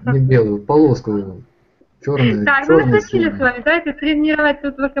белую, а Не белую, полоску черную. Так, мы начали с вами. Давайте тренировать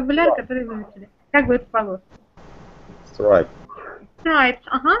тот вокабуляр, который вы учили. Как будет полоска? Stripes,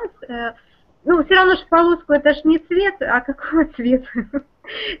 ну, все равно, что полоску это ж не цвет, а какого цвета?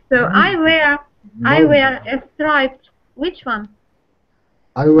 So I wear a striped. Which one?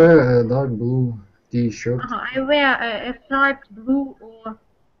 I wear a dark blue T-shirt. I wear a striped blue or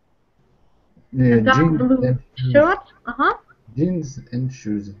a dark blue shirt. Jeans and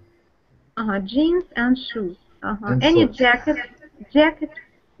shoes. Jeans and shoes. Any jacket?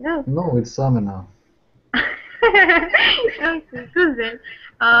 No. No, it's summer now. Okay, good.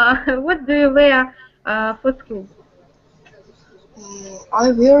 What do you wear for school?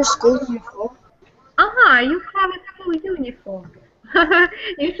 I wear school uniform. You have a school uniform.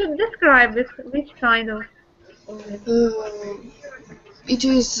 You should describe it. Which kind of? It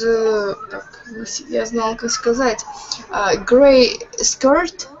is, я знала, как сказать, gray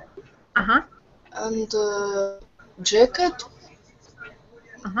skirt and jacket.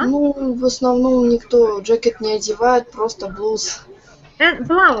 Ну, в основном никто jacket не одевает, просто блуз. And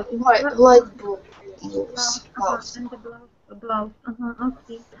blouse. Light blue blouse. And the blouse.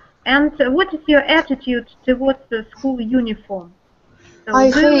 Okay. And what is your attitude towards the school uniform? So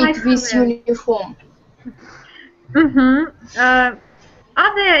I hate this uniform.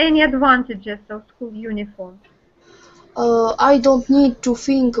 Are there any advantages of school uniform? I don't need to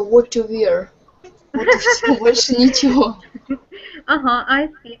think what to wear. Вот и все, больше ничего. I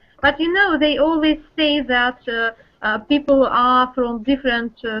see. But you know, they always say that people are from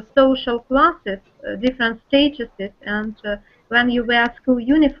different social classes, different statuses, and when you wear school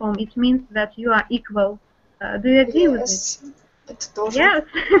uniform, it means that you are equal. Do you agree with it? Это тоже. Yes.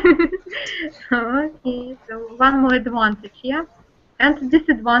 Okay, so one more advantage, yeah? And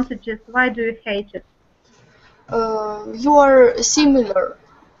disadvantages, why do you hate it? You are similar.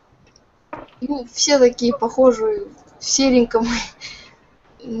 Ну, все такие похожие в сереньком.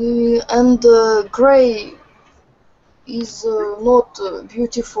 And gray is not a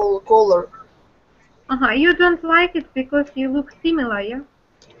beautiful color. You don't like it because you look similar, yeah?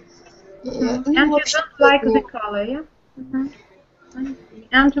 Yeah, And you don't like the color, yeah? I see.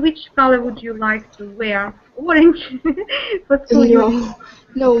 And which color would you like to wear? Orange for school uniform?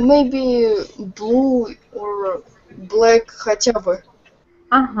 No, maybe blue or black хотя бы.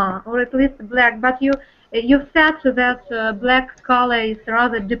 Or at least black. But you said that black color is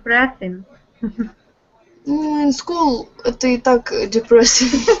rather depressing. In school это и так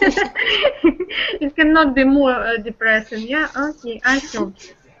depressing. It cannot be more depressing, yeah? Okay, I see.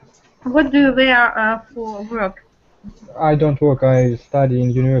 What do you wear for work? I don't work. I study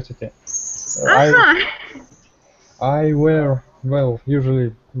in university. I wear, well,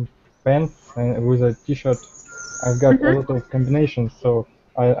 usually pants with a t-shirt. I've got a lot of combinations, so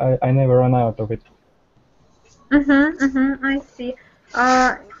I never run out of it. I see.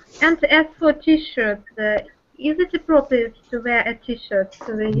 And as for t-shirts, is it appropriate to wear a t-shirt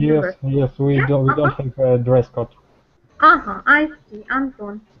to the university? Yes, we don't have a dress code. I see,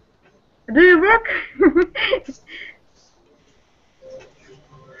 Anton. Do you work?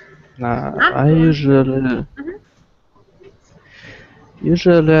 I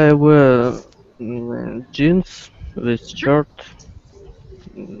usually I wear jeans with shirt.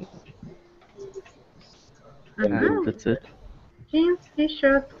 And that's it. Jeans,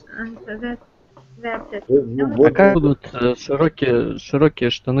 t-shirt, and that's it. А как будут широкие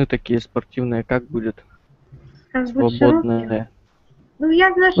штаны такие спортивные, как будет? Как будут Свободные. широкие? Ну,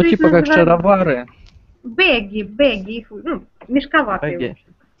 я знаю, что их типа как называют шаровары. бэги, их, мешковатые. Бэги.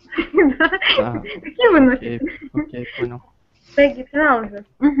 Какие вы носите? Окей, понял. Baggy trousers.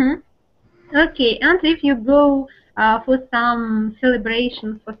 Okay, and if you go for some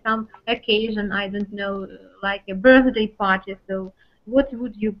celebration, for some occasion, I don't know, like a birthday party, so what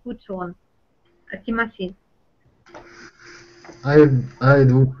would you put on, Timothy? I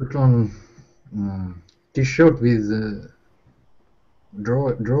would put on t-shirt with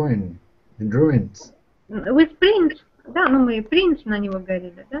drawings. With print, да, ну мы print на него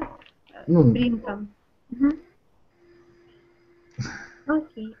говорили, да? Ну, Принтом.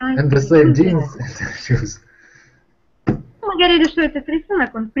 Okay, and the same jeans and shoes. Мы говорили, что этот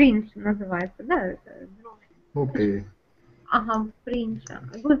рисунок, он print называется, да? Okay. Print.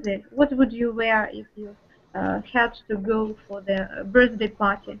 Guzel, what would you wear if you had to go for the birthday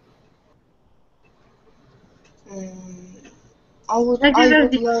party? I would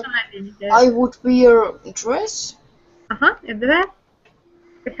wear a dress. A dress.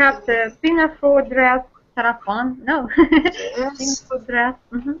 Perhaps a pinafore dress, sarafan. No. Yes. Pinafore dress.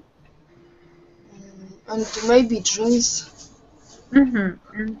 And maybe jeans. And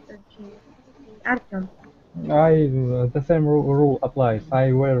jeans. Artyom. The same rule applies.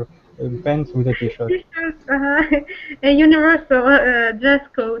 I wear pants with a t-shirt. T-shirts, a universal dress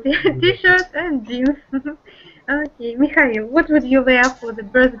code. T-shirts and jeans. Okay, Mikhail, what would you wear for the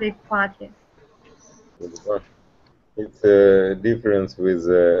birthday party? It's a difference with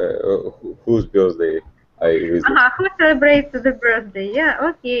whose birthday I visit. Who celebrates the birthday?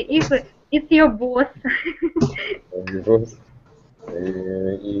 Yeah, okay. If it's your boss. Because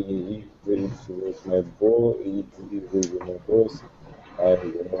if it's my boss, I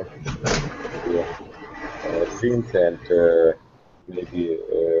will not jeans and maybe.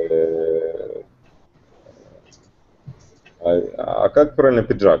 А как правильно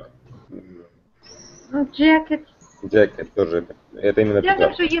пиджак? Jacket. Jacket тоже это именно Я пиджак.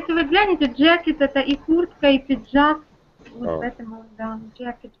 думаю, что если вы глянете, jacket это и куртка, и пиджак. Вот поэтому, да,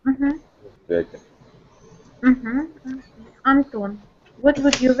 jacket. Jacket. Anton, what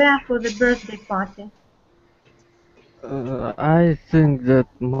would you wear for the birthday party? I think that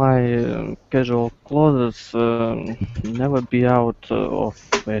my casual clothes never be out of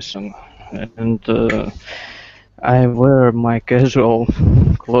fashion, and I wear my casual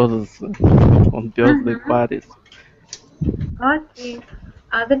clothes on birthday parties. Okay.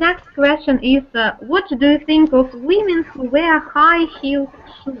 The next question is, what do you think of women who wear high-heeled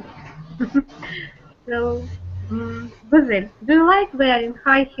shoes? So, Guzel, do you like wearing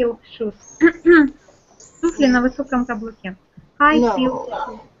high-heeled shoes? Туфли на высоком каблуке. High-heeled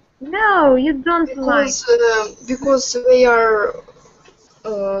shoes. No, you don't like. Because they are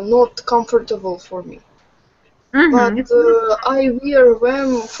not comfortable for me. But I wear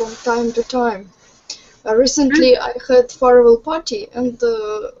them from time to time. Recently I had farewell party and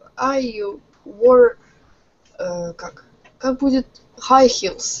I wore как будет high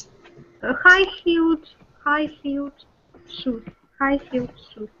heels. High-heeled shoes. High-heeled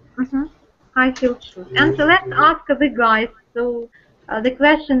shoes. High-heeled shoes. And so let's ask the guys. So The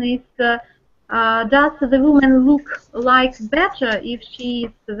question is, does the woman look like better if she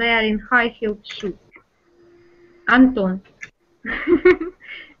is wearing high-heeled shoes? Anton.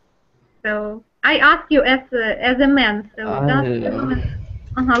 So I ask you as a man. So does the woman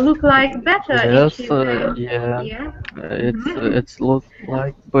look like better if Yes, she wears? yeah. Yeah. It's look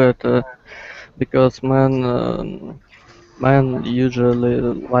like better because man usually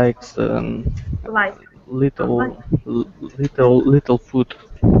likes Like. little food.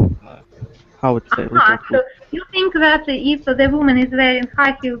 How would say little So food? you think that if the woman is wearing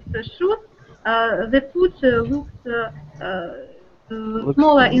high-heeled shoes, the foot looks Looks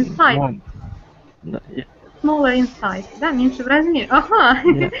smaller in size? more. Yeah. Smaller in size, да, меньше в размере. Ага,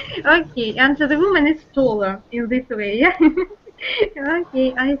 Yeah. okay, and the woman is taller in this way, yeah?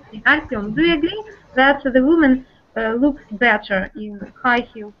 Okay, I see. Artyom, do you agree that the woman looks better in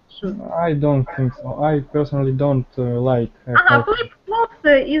high-heeled shoes? I don't think so. I personally don't like high heels. Flip-flops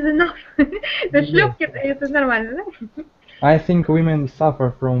is enough. The шлепки это нормально, да? I think women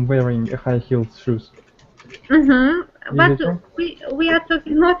suffer from wearing high heeled shoes. But it true? we are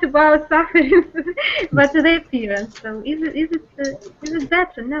talking not about suffering, but the appearance. So is it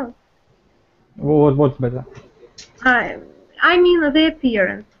better? No. What's better? I mean the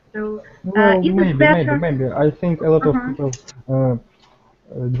appearance. So Well, is it maybe, better? maybe. I think a lot of people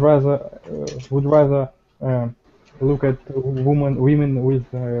would rather look at women with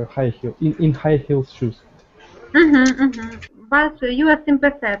in high heeled shoes. But you are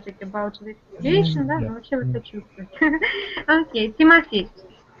sympathetic about the situation, да? Yeah. Но вообще вы сочувствуете. Okay, Тимофей.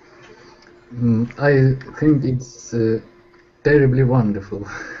 I think it's terribly wonderful.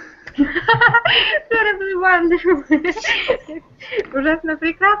 Terribly wonderful. Ужасно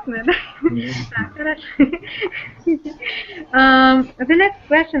прекрасно, да? Так, хорошо. The next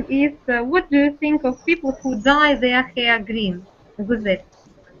question is, what do you think of people who dye their hair green? Гузель.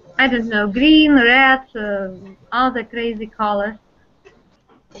 I don't know, green, red, other crazy colors.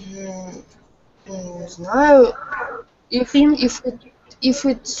 Не знаю. If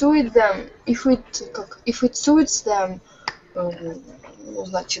it suits them, if it suits them, ну,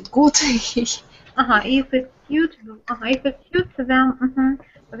 значит, good. If it suits them,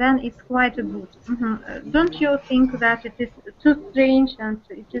 then it's quite good. Don't you think that it is too strange and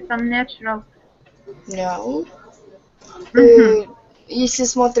it is unnatural? Yeah. Если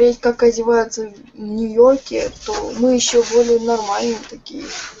смотреть, как одеваются в Нью-Йорке, то мы еще более нормальные такие.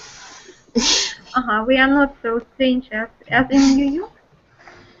 We are not so strange as in New York.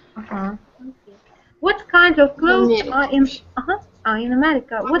 Okay. What kind of clothes are in in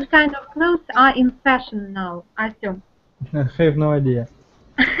America? What kind of clothes are in fashion now, Artyom? I have no idea.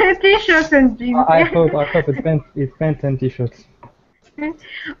 T-shirts and jeans. I hope it's pants and t-shirts.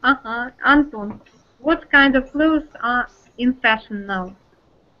 Anton, what kind of clothes are in fashion now?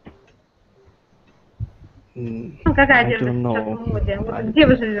 I don't know. Где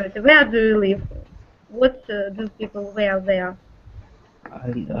вы живете? Where do you live? What do people wear there?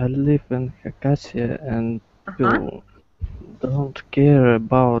 I live in Khakassia and people don't care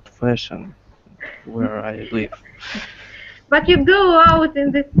about fashion where I live. But you go out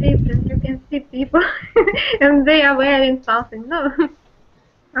in the streets and you can see people and they are wearing something. No.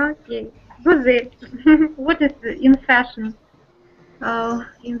 Okay. Good. What is in fashion?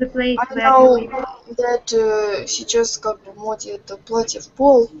 In the place I where know you live? that сейчас как бы в моде это платье в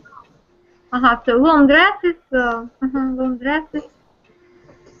пол. So long dresses, long dresses.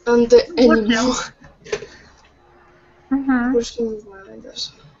 And the animal. Больше не знаю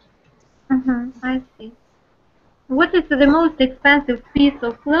даже. I see. What is the most expensive piece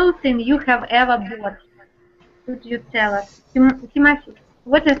of clothing you have ever bought? Could you tell us? Timothy,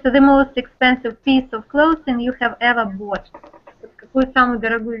 what is the most expensive piece of clothing you have ever bought? Какую самую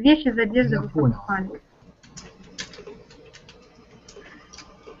дорогую вещь из одежды вы покупали?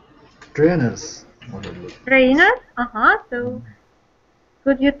 Trainers. Trainers? So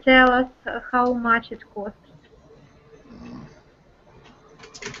could you tell us how much it cost?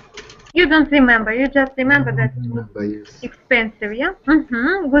 You don't remember, you just remember that it was expensive, yeah?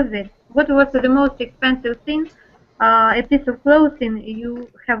 Good. What was the most expensive thing, a piece of clothing you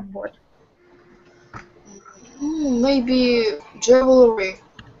have bought? Maybe jewelry.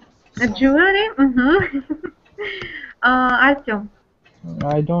 Jewelry? Artyom.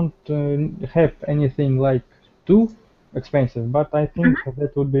 I don't have anything like too expensive, but I think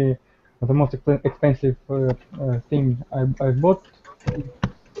that would be the most expensive thing I bought.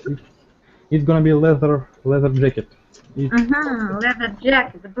 It's gonna be leather jacket. Leather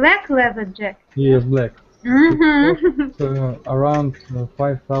jacket, black leather jacket. Yes, black. It costs around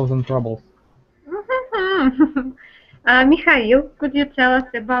 5,000 rubles. Mikhail, could you tell us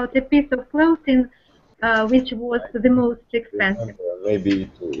about a piece of clothing which was the most expensive? Maybe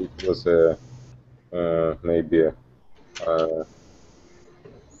it was maybe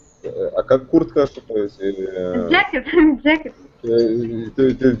а как куртка, что то есть? Jacket, jacket.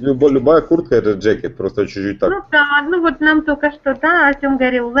 Любая куртка это джекет, просто чуть-чуть так. Ну да, ну вот нам только что, да, Артем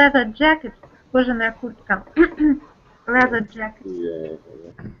говорил, leather jacket, кожаная куртка. Leather jacket.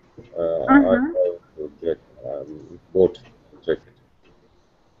 I bought jacket.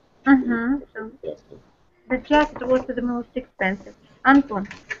 So the jacket was the most expensive. Anton.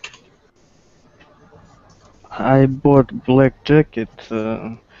 I bought black jacket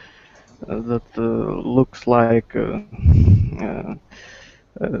that looks like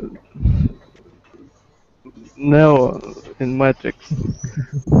Neo in Matrix.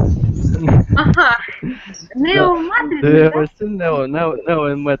 Neo Matrix. Do you ever seen Neo in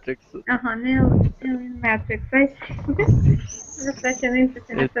Matrix? Neo in Matrix. I see. That's such an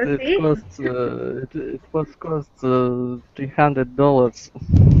interesting association. It was cost $300,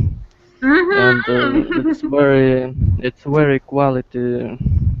 and it's very quality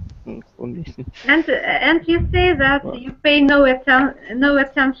for me. And you say that you pay no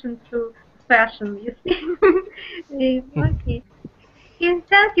attention to fashion. You see. Okay.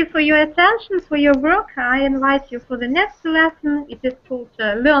 Thank you for your attention, for your work. I invite you for the next lesson. It is called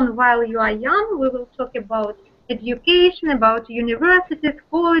Learn While You Are Young. We will talk about education, about universities,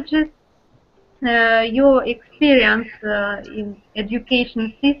 colleges, your experience in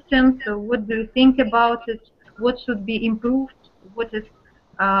education systems. So what do you think about it? What should be improved? What is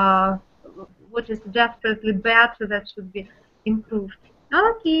desperately bad that should be improved?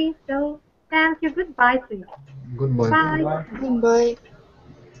 Okay, so thank you. Goodbye to you. Goodbye. Bye. Goodbye.